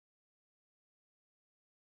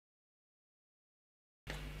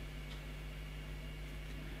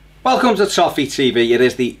Welcome to Toffee TV. It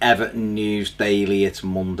is the Everton News Daily. It's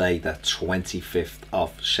Monday the 25th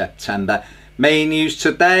of September. Main news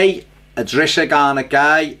today, Gana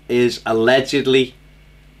guy is allegedly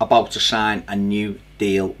about to sign a new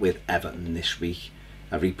deal with Everton this week.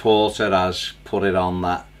 A reporter has put it on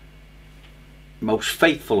that most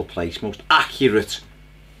faithful place, most accurate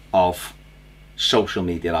of social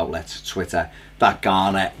media outlets, Twitter, that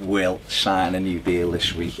Gana will sign a new deal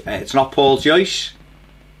this week. It's not Paul Joyce.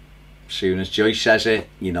 As soon as Joyce says it,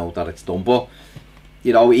 you know that it's done. But,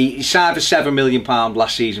 you know, he signed for £7 million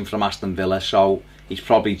last season from Aston Villa, so he's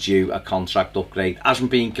probably due a contract upgrade.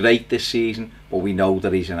 Hasn't been great this season, but we know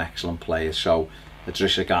that he's an excellent player. So,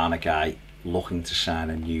 a Gana guy looking to sign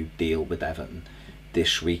a new deal with Everton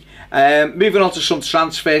this week. Moving on to some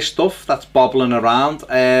transfer stuff that's bobbling around.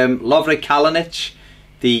 Lovre Kalinic,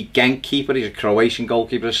 the Genk keeper, he's a Croatian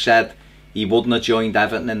goalkeeper, has said he wouldn't have joined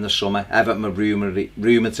Everton in the summer. Everton were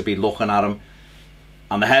rumoured to be looking at him.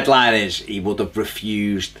 And the headline is, he would have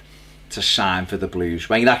refused to sign for the Blues.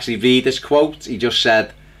 When you actually read this quote, he just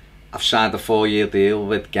said, I've signed a 4-year deal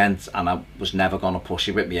with Ghent and I was never going to push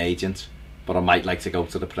it with my agent, but I might like to go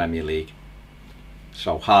to the Premier League.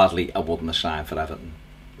 So hardly I wouldn't have signed for Everton.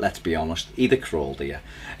 Let's be honest, he'd have crawled here.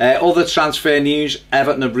 Other transfer news,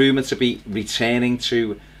 Everton are rumoured to be returning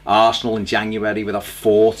to Arsenal in January with a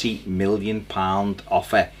 £40 million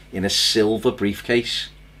offer in a silver briefcase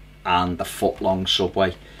and a foot-long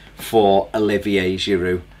subway for Olivier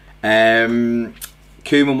Giroud.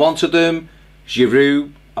 Koeman wanted him.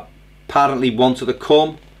 Giroud apparently wanted to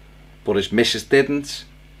come, but his missus didn't.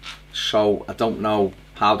 So I don't know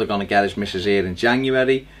how they're going to get his missus here in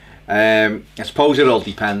January. I suppose it all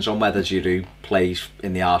depends on whether Giroud plays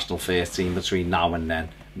in the Arsenal first team between now and then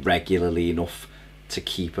regularly enough to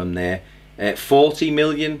keep him there. 40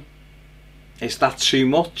 million, is that too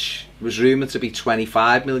much? It was rumoured to be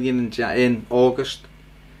 25 million in August.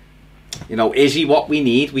 You know, is he what we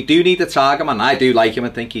need? We do need a target man. I do like him. I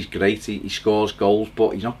think he's great. He scores goals,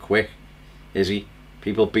 but he's not quick, is he?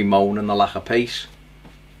 People bemoaning the lack of pace.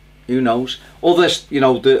 Who knows? Others, you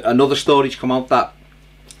know, another story's come out that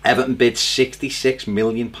Everton bid £66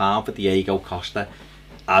 million for Diego Costa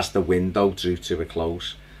as the window drew to a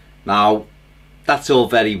close. Now, that's all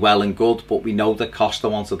very well and good, but we know that Costa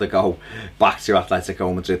wanted to go back to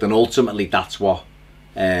Atletico Madrid, and ultimately that's why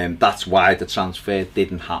the transfer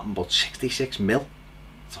didn't happen. But 66 mil,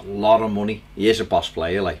 it's a lot of money. He is a boss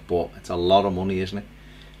player, like, but it's a lot of money, isn't it?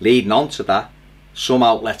 Leading on to that, some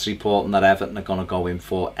outlets reporting that Everton are going to go in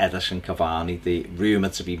for Edinson Cavani, the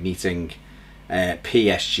rumoured to be meeting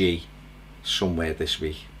PSG somewhere this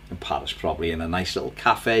week in Paris, probably in a nice little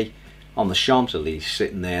cafe on the Champs-Élysées,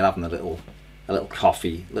 sitting there having a little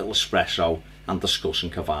coffee, little espresso, and discussing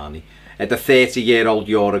Cavani. The 30-year-old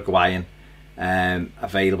Uruguayan,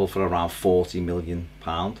 available for around £40 million,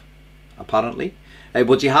 apparently.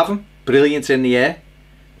 Would you have him? Brilliant in the air,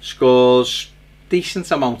 scores decent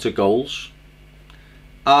amount of goals,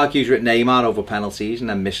 argues with Neymar over penalties and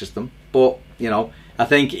then misses them. But, you know, I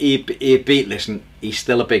think he'd be, listen, he's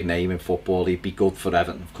still a big name in football. He'd be good for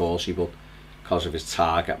Everton, of course he would, because of his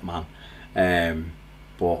target man.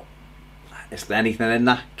 But is there anything in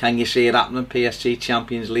that? Can you see it happening? PSG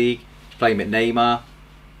Champions League, he's playing with Neymar.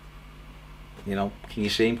 You know, can you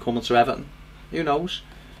see him coming to Everton? Who knows?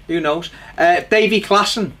 Who knows? Davy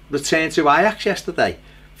Klaassen returned to Ajax yesterday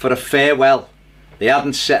for a farewell. They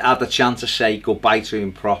hadn't had the chance to say goodbye to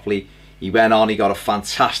him properly. He went on, he got a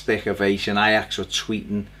fantastic ovation. Ajax were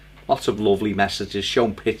tweeting lots of lovely messages,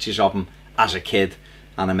 showing pictures of him as a kid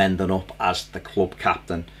and him ending up as the club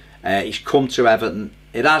captain. He's come to Everton.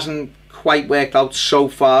 It hasn't quite worked out so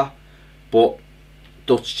far, but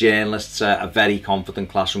Dutch journalists are very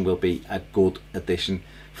confident Klaassen will be a good addition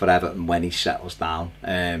for Everton when he settles down.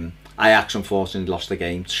 Ajax unfortunately lost the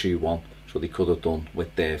game 2-1, so they could have done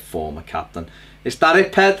with their former captain. Is that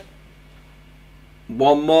it, Ped?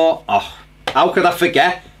 One more. Oh, how could I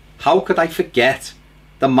forget? How could I forget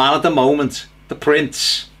the man of the moment, the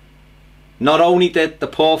Prince? Not only did the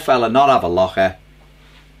poor fella not have a locker,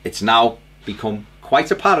 it's now become quite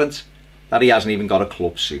apparent that he hasn't even got a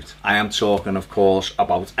club suit. I am talking, of course,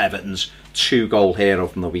 about Everton's 2-goal hero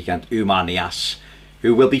from the weekend, Oumar Niasse,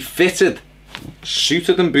 who will be fitted,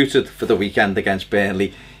 suited and booted for the weekend against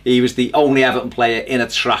Burnley. He was the only Everton player in a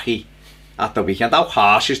trackie at the weekend. How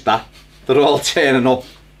harsh is that? They're all turning up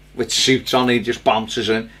with suits on, he just bounces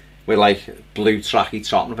in with like blue trackie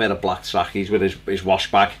top and a pair of black trackies with his wash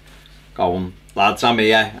bag, going, lads, I'm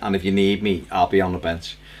here, and if you need me, I'll be on the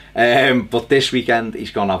bench. But this weekend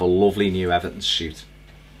he's going to have a lovely new Everton suit.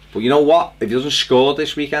 But you know what? If he doesn't score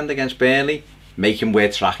this weekend against Burnley, make him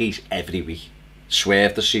wear trackies every week.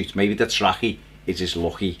 swerve the suit. Maybe the trackie is his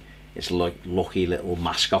lucky little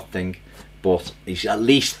mascot thing, but he's at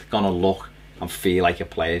least gonna look and feel like a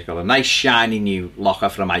player. He's got a nice shiny new locker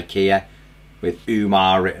from IKEA with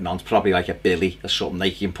Umar written on. It's probably like a Billy or something.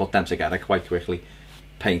 They can put them together quite quickly,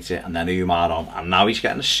 paint it, and then Umar on, and now he's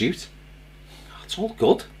getting a suit. It's all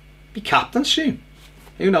good. Be captain soon.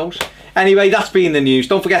 Who knows? Anyway, that's been the news.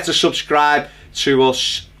 Don't forget to subscribe to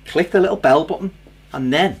us. Click the little bell button,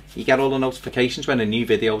 and then you get all the notifications when a new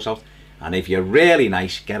video's out. And if you're really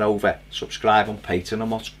nice, get over, subscribe on Patreon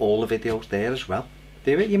and watch all the videos there as well.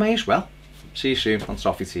 Do it, you may as well. See you soon on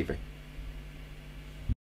Toffee TV.